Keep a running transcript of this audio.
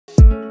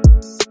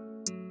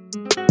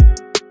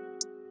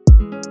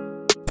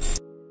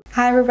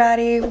Hi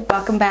everybody,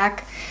 welcome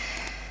back.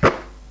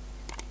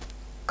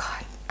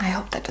 God, I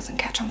hope that doesn't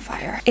catch on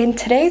fire. In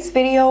today's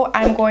video,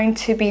 I'm going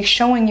to be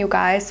showing you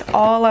guys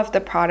all of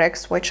the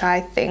products which I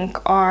think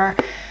are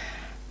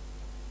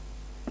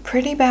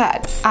pretty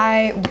bad.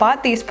 I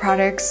bought these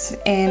products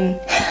in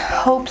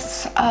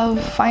hopes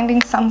of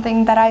finding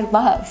something that I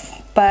love.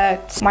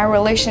 But my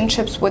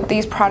relationships with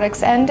these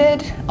products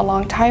ended a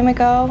long time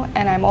ago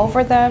and I'm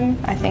over them.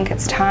 I think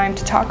it's time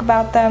to talk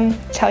about them,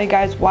 tell you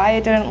guys why I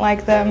didn't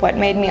like them, what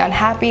made me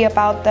unhappy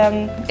about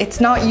them. It's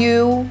not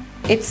you,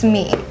 it's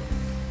me.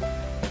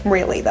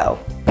 Really though.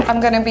 I'm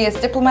gonna be as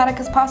diplomatic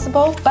as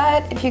possible,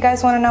 but if you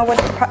guys wanna know what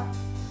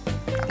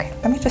okay,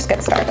 let me just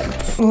get started.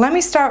 Let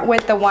me start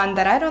with the one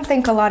that I don't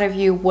think a lot of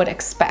you would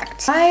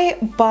expect. I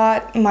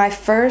bought my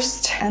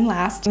first and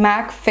last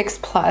MAC Fix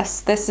Plus.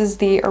 This is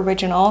the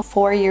original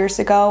 4 years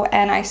ago,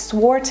 and I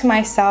swore to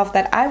myself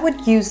that I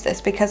would use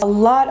this because a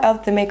lot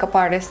of the makeup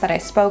artists that I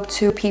spoke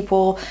to,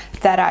 people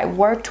that I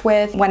worked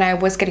with when I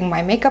was getting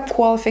my makeup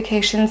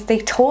qualifications, they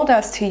told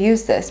us to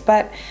use this,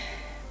 but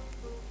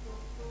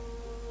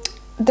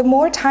the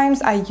more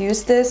times I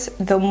use this,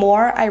 the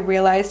more I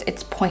realized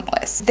it's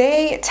pointless.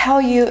 They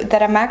tell you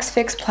that a MAC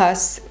Fix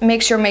Plus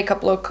makes your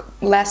makeup look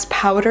less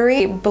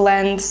powdery,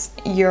 blends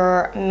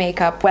your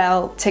makeup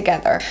well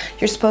together.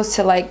 You're supposed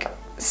to like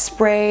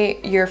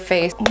spray your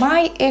face.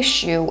 My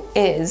issue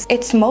is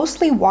it's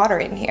mostly water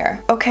in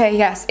here. Okay,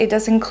 yes, it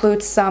does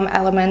include some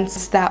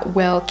elements that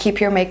will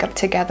keep your makeup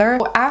together.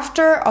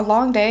 After a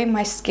long day,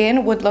 my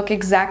skin would look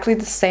exactly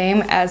the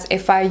same as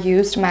if I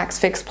used MAC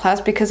Fix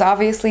Plus because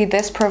obviously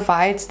this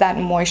provides that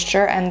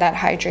moisture and that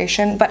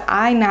hydration, but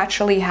I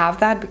naturally have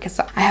that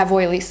because I have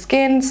oily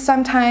skin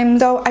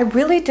sometimes. So I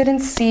really didn't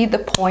see the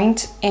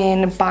point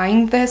in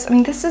buying this. I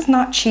mean, this is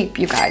not cheap,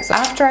 you guys.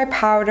 After I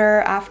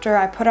powder, after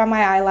I put on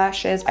my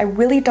eyelashes, I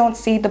really don't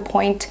see the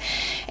point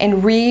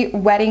in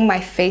re-wetting my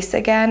face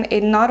again.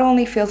 It not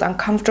only feels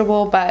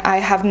uncomfortable, but I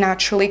have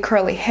naturally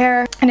curly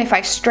hair, and if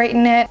I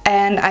straighten it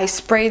and I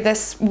spray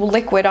this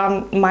liquid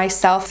on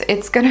myself,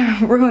 it's gonna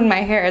ruin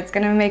my hair. It's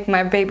gonna make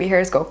my baby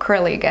hairs go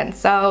curly again.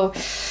 So,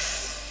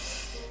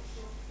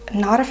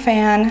 not a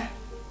fan.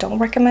 Don't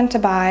recommend to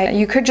buy.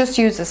 You could just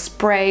use a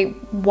spray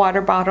water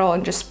bottle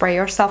and just spray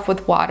yourself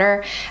with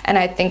water, and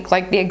I think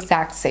like the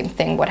exact same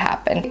thing would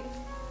happen.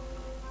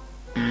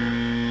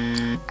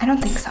 I don't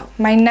think so.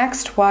 My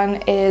next one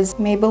is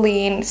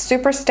Maybelline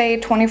Super Stay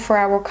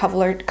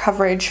 24-Hour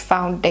Coverage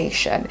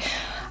Foundation.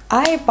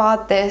 I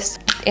bought this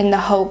in the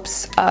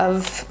hopes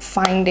of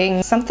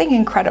finding something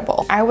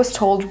incredible. I was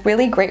told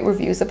really great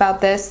reviews about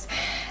this,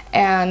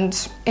 and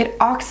it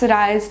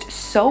oxidized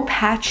so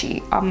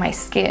patchy on my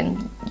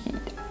skin.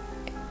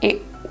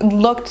 It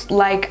looked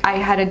like I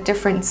had a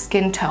different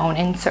skin tone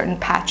in certain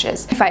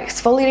patches. If I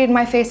exfoliated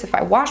my face, if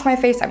I washed my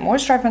face, I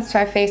moisturized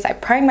my face, I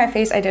primed my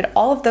face, I did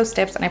all of those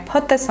steps and I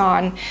put this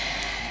on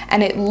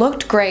and it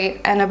looked great,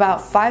 and about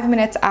 5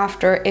 minutes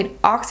after, it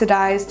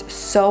oxidized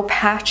so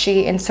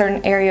patchy in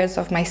certain areas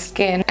of my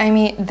skin. I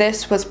mean,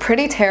 this was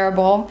pretty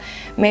terrible.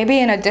 Maybe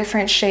in a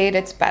different shade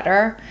it's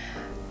better.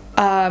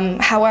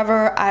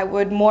 However, I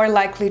would more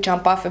likely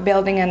jump off a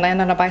building and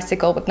land on a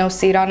bicycle with no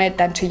seat on it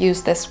than to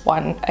use this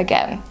one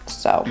again.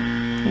 So,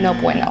 no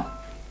bueno.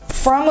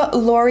 From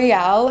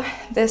L'Oreal,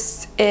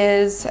 this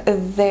is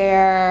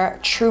their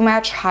True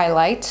Match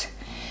Highlight.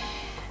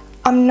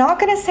 I'm not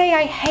gonna say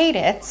I hate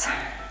it,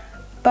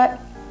 but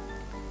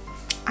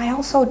I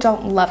also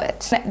don't love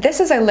it.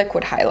 This is a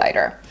liquid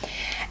highlighter,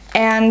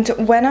 and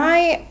when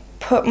I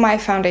put my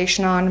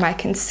foundation on, my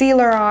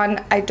concealer on,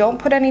 I don't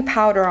put any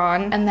powder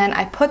on, and then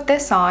I put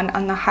this on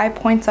the high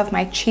points of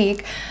my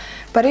cheek,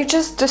 but it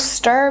just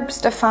disturbs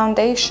the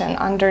foundation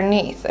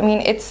underneath. I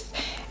mean,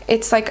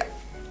 it's like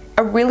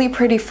a really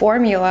pretty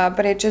formula,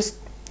 but it just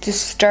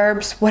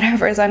disturbs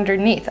whatever is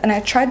underneath. And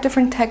I tried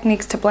different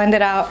techniques to blend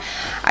it out.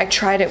 I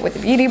tried it with a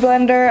beauty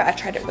blender, I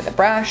tried it with a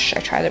brush, I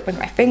tried it with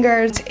my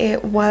fingers.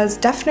 It was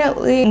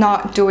definitely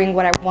not doing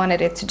what I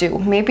wanted it to do.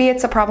 Maybe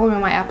it's a problem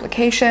in my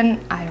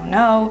application, I don't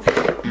know,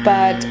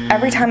 but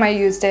every time I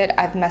used it,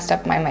 I've messed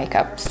up my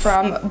makeup.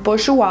 From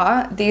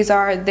Bourjois, these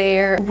are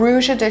their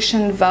Rouge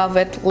Edition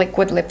Velvet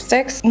Liquid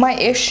Lipsticks. My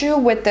issue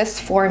with this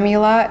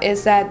formula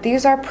is that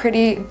these are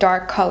pretty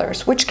dark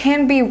colors, which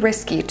can be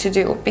risky to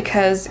do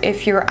because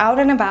if you're out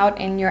and about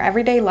in your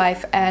everyday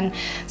life and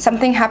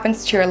something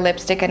happens to your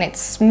lipstick and it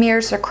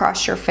smears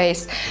across your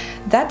face,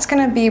 that's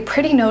gonna be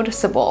pretty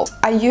noticeable.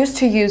 I used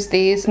to use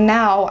these.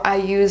 Now I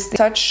use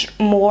such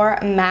more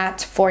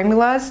matte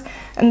formulas,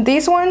 and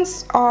these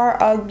ones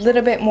are a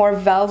little bit more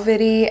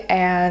velvety,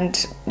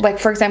 and like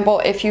for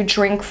example, if you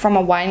drink from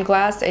a wine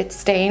glass, it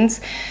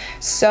stains.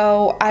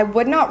 So I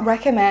would not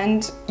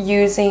recommend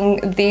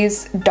using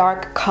these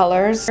dark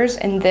colors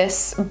in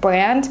this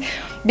brand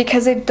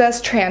because it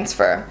does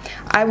transfer.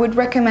 I would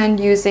recommend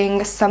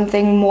using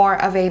something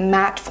more of a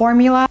matte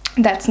formula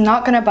that's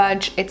not gonna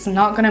budge, it's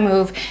not gonna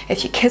move.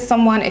 If you kiss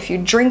someone, if you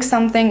drink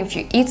something, if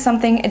you eat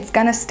something, it's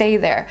gonna stay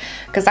there,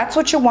 because that's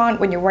what you want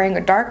when you're wearing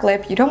a dark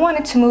lip. You don't want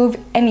it to move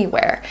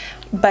anywhere.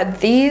 but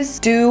these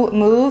do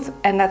move,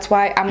 and that's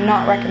why I'm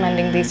not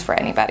recommending these for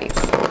anybody.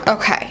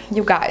 Okay,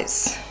 you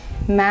guys,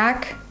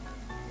 MAC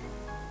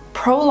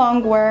Pro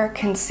Longwear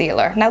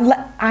Concealer.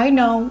 Now, I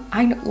know,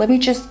 let me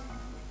just,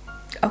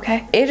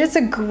 okay. It is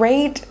a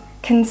great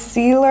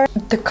concealer.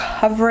 The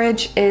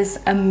coverage is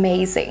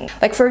amazing.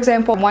 Like, for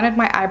example, I wanted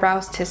my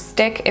eyebrows to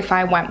stick if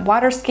I went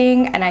water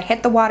skiing and I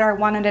hit the water, I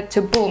wanted it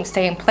to, boom,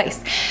 stay in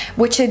place,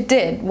 which it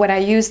did when I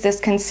used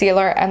this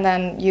concealer and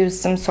then used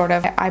some sort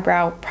of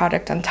eyebrow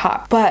product on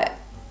top. But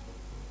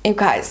you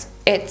guys,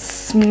 it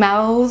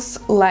smells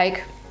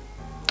like,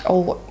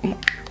 oh,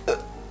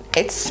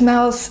 it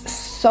smells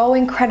so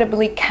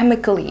incredibly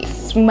chemically. It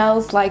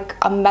smells like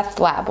a meth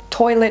lab,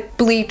 toilet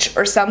bleach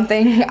or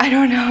something. I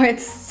don't know,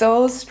 it's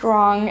so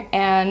strong.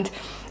 And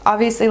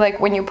obviously, like,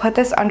 when you put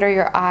this under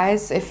your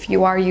eyes, if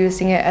you are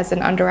using it as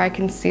an under eye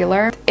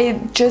concealer,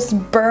 it just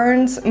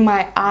burns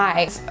my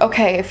eyes.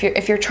 Okay,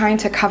 if you're trying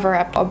to cover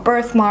up a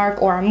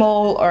birthmark or a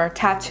mole or a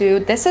tattoo,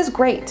 this is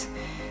great.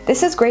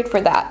 This is great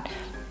for that.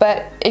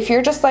 But if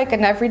you're just like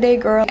an everyday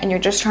girl and you're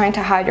just trying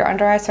to hide your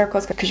under eye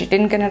circles because you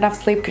didn't get enough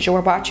sleep because you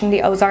were watching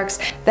the Ozarks,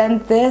 then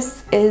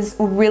this is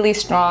really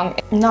strong.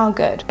 Not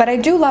good. But I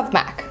do love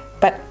MAC,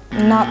 but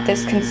not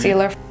this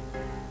concealer.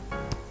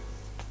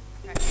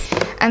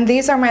 And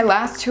these are my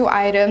last two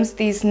items,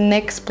 these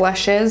NYX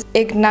blushes.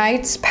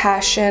 Ignites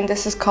Passion,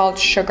 this is called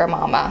Sugar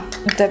Mama.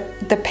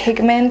 The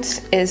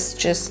pigment is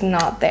just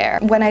not there.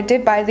 When I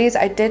did buy these,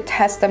 I did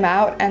test them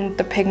out and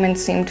the pigment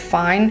seemed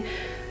fine.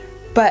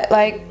 But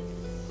like,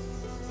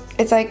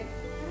 it's like,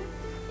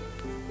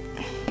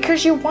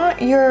 because you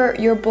want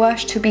your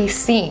blush to be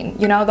seen,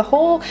 you know? The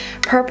whole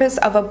purpose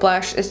of a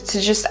blush is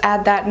to just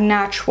add that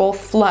natural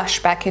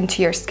flush back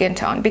into your skin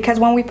tone, because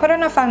when we put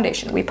on a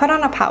foundation, we put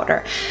on a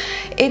powder,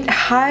 it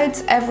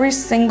hides every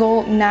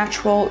single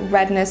natural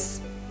redness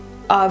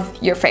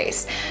of your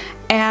face.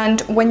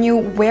 And when you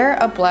wear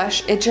a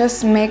blush, it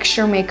just makes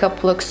your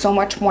makeup look so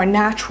much more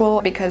natural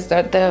because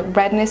the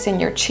redness in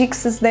your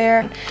cheeks is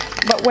there.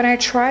 But when I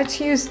tried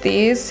to use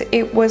these,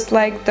 it was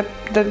like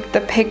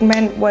the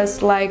pigment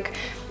was like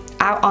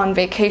out on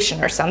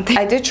vacation or something.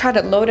 I did try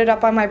to load it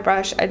up on my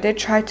brush. I did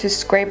try to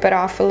scrape it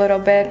off a little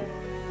bit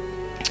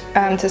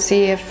to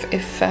see if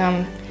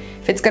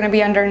it's gonna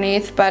be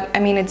underneath, but I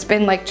mean, it's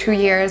been like 2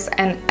 years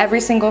and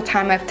every single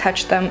time I've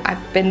touched them,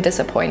 I've been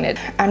disappointed.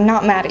 I'm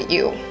not mad at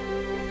you.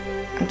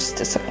 I'm just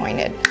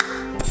disappointed.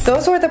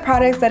 Those were the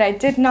products that I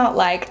did not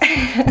like.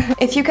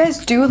 If you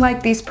guys do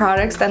like these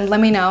products, then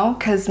let me know,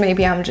 because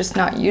maybe I'm just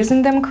not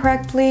using them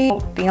correctly.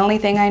 The only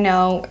thing I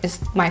know is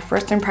my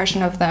first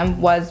impression of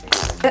them was...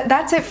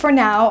 That's it for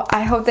now.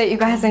 I hope that you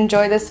guys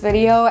enjoy this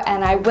video,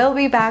 and I will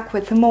be back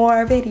with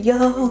more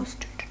videos.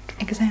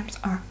 Exams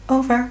are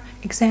over.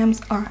 Exams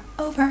are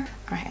over.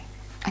 All right,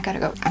 I gotta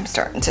go. I'm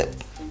starting to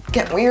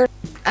get weird,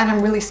 and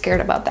I'm really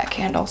scared about that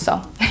candle,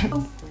 so...